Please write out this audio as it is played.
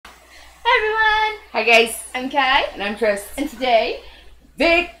Hi everyone! Hi guys! I'm Kai. And I'm Chris. And today,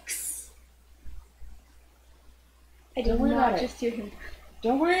 VIXX! I did not just hear him.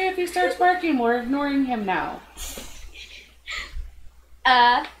 Don't worry if he starts barking, we're ignoring him now.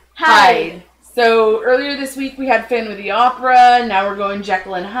 HYDE. So earlier this week we had Finn with the opera, now we're going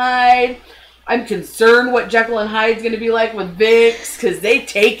Jekyll and Hyde. I'm concerned what Jekyll and Hyde's going to be like with VIXX, because they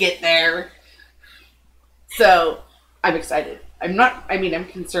take it there. So, I'm excited. I'm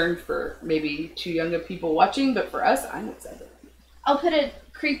concerned for maybe too young of people watching, but for us, I'm excited. I'll put a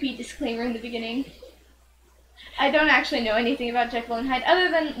creepy disclaimer in the beginning. I don't actually know anything about Jekyll and Hyde, other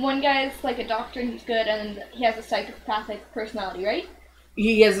than one guy is like a doctor and he's good, and he has a psychopathic personality, right?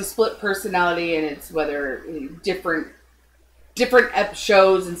 He has a split personality, and it's whether different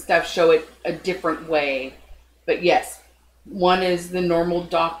shows and stuff show it a different way. But yes, one is the normal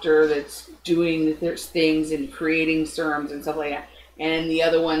doctor that's doing things and creating serums and stuff like that. And the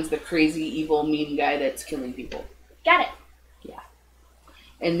other one's the crazy, evil, mean guy that's killing people. Got it. Yeah.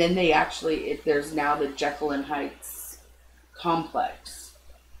 And then they actually, there's now the Jekyll and Hyde complex.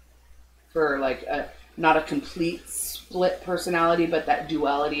 For like not a complete split personality, but that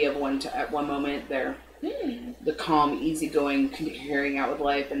duality of at one moment they're the calm, easygoing, carrying out with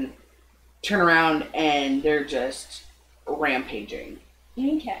life, and turn around and they're just rampaging.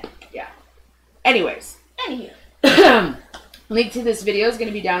 Okay. Yeah. Anyways. Anywho. Link to this video is going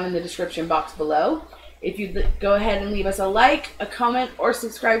to be down in the description box below. If you'd go ahead and leave us a like, a comment, or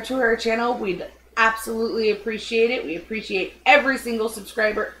subscribe to our channel, we'd absolutely appreciate it. We appreciate every single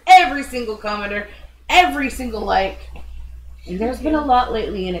subscriber, every single commenter, every single like. And there's been a lot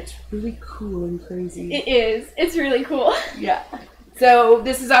lately, and it's really cool and crazy. It is. It's really cool. Yeah. So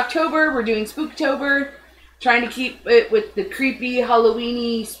this is October. We're doing Spooktober. Trying to keep it with the creepy,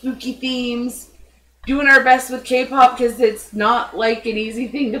 Halloweeny, spooky themes. Doing our best with K-pop because it's not like an easy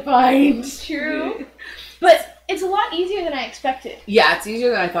thing to find. True. But it's a lot easier than I expected. Yeah, it's easier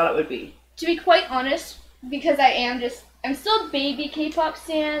than I thought it would be. To be quite honest, because I'm still baby K-pop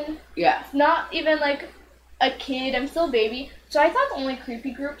stan. Yeah. Not even like a kid. I'm still a baby. So I thought the only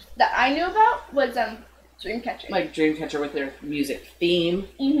creepy groups that I knew about was Dreamcatcher. Like Dreamcatcher with their music theme.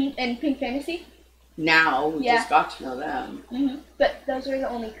 And Pink Fantasy. Now we just got to know them. But those are the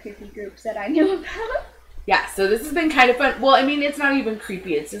only creepy groups that I knew about. Yeah, so this has been kind of fun. Well, I mean, it's not even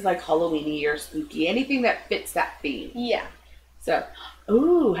creepy. It's just like Halloweeny or spooky. Anything that fits that theme. Yeah. So,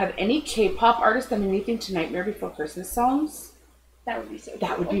 ooh, have any K-pop artists done anything to Nightmare Before Christmas songs? That would be so cool.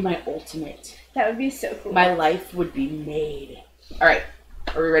 That would be my ultimate. That would be so cool. My life would be made. All right,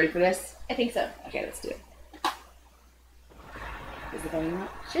 are we ready for this? I think so. Okay, let's do it. Is it going up?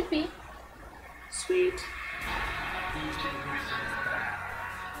 Should be. Sweet.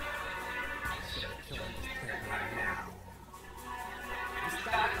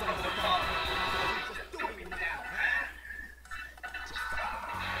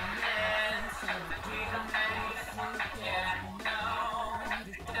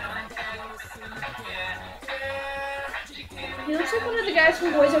 He looks like one of the guys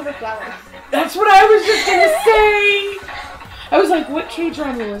from Boys Over Flowers. That's what I was just gonna say! I was like, what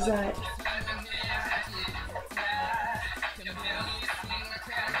K-drama was that?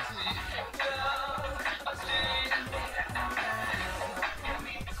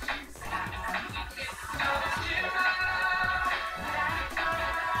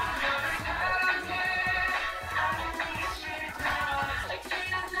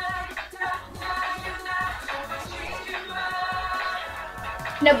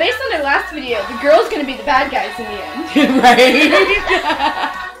 Now, based on their last video, the girl's gonna be the bad guys in the end. Right?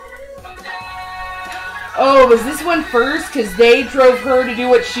 Oh, was this one first? Because they drove her to do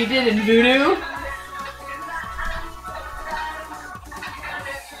what she did in Voodoo?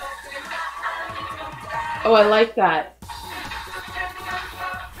 Oh, I like that.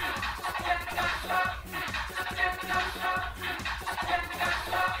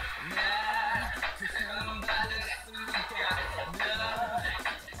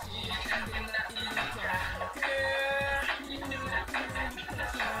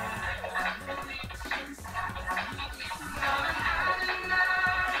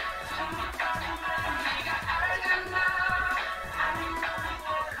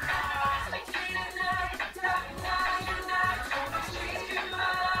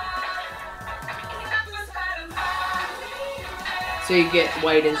 So you get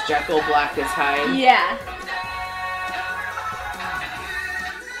white as Jekyll, black as Hyde. Yeah.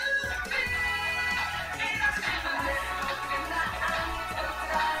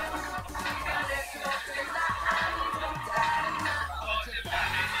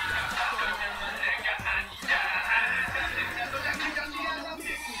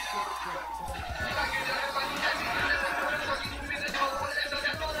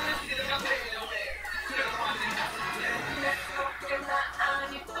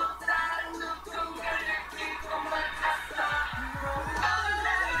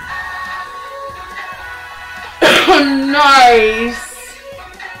 nice.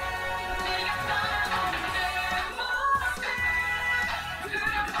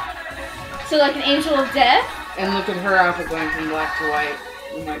 So like an angel of death? And look at her outfit going from black to white.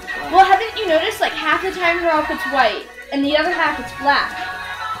 Oh my God. Well, haven't you noticed like half the time her outfit's white and the other half it's black?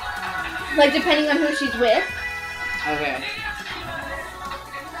 Like depending on who she's with. Okay.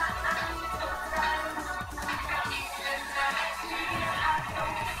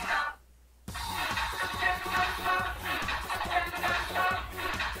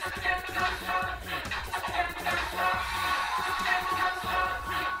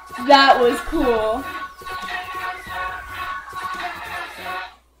 That was cool.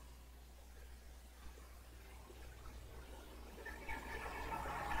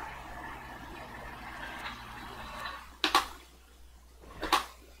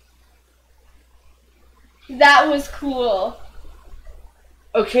 That was cool.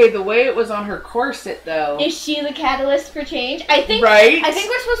 Okay, the way it was on her corset, though. Is she the catalyst for change? I think. Right? I think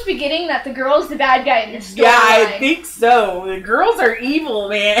we're supposed to be getting that the girl's the bad guy in this story. Yeah, I think so. The girls are evil,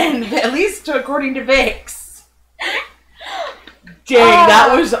 man. At least according to VIXX. Dang,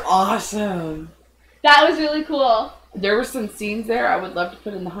 that was awesome. That was really cool. There were some scenes there I would love to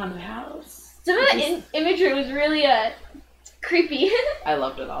put in the haunted house. Some of the imagery was really creepy. I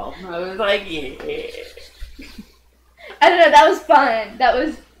loved it all. I was like, yeah. I don't know, that was fun. That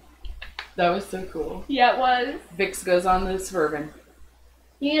was so cool. Yeah, it was. VIXX goes on the Suburban.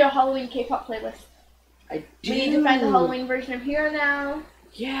 You need a Halloween K-pop playlist. I do. We need to find the Halloween version of Hero now.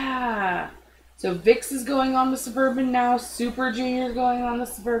 Yeah. So VIXX is going on the Suburban now. Super Junior's going on the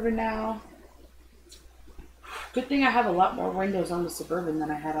Suburban now. Good thing I have a lot more windows on the Suburban than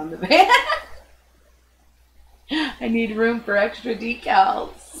I had on the van. I need room for extra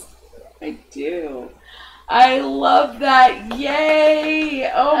decals. I do. I love that. Yay!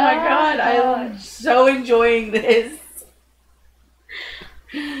 Oh my God. I'm so enjoying this.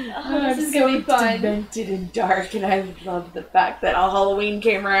 This is gonna be fun. Demented and dark, and I love the fact that all Halloween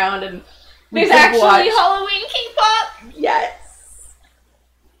came around and we There's could actually watch. Halloween K-pop. Yes.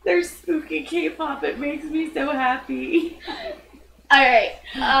 There's spooky K-pop. It makes me so happy. All right.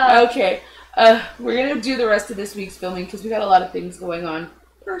 Okay. We're gonna do the rest of this week's filming because we got a lot of things going on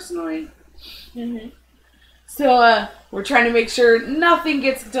personally. So we're trying to make sure nothing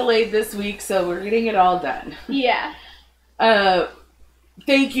gets delayed this week, so we're getting it all done. Yeah.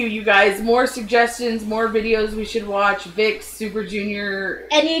 Thank you, you guys. More suggestions, more videos we should watch. VIXX, Super Junior.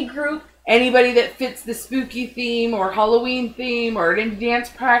 Any group. Anybody that fits the spooky theme or Halloween theme or any dance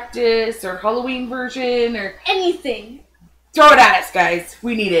practice or Halloween version or anything. Throw it at us, guys.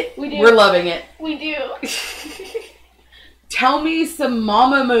 We need it. We do. We're loving it. We do. Tell me some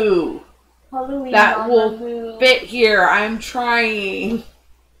Mamamoo. Halloween that Mamamoo. will fit here. I'm trying.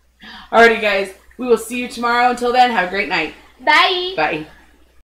 Alrighty, guys. We will see you tomorrow. Until then, have a great night. Bye. Bye.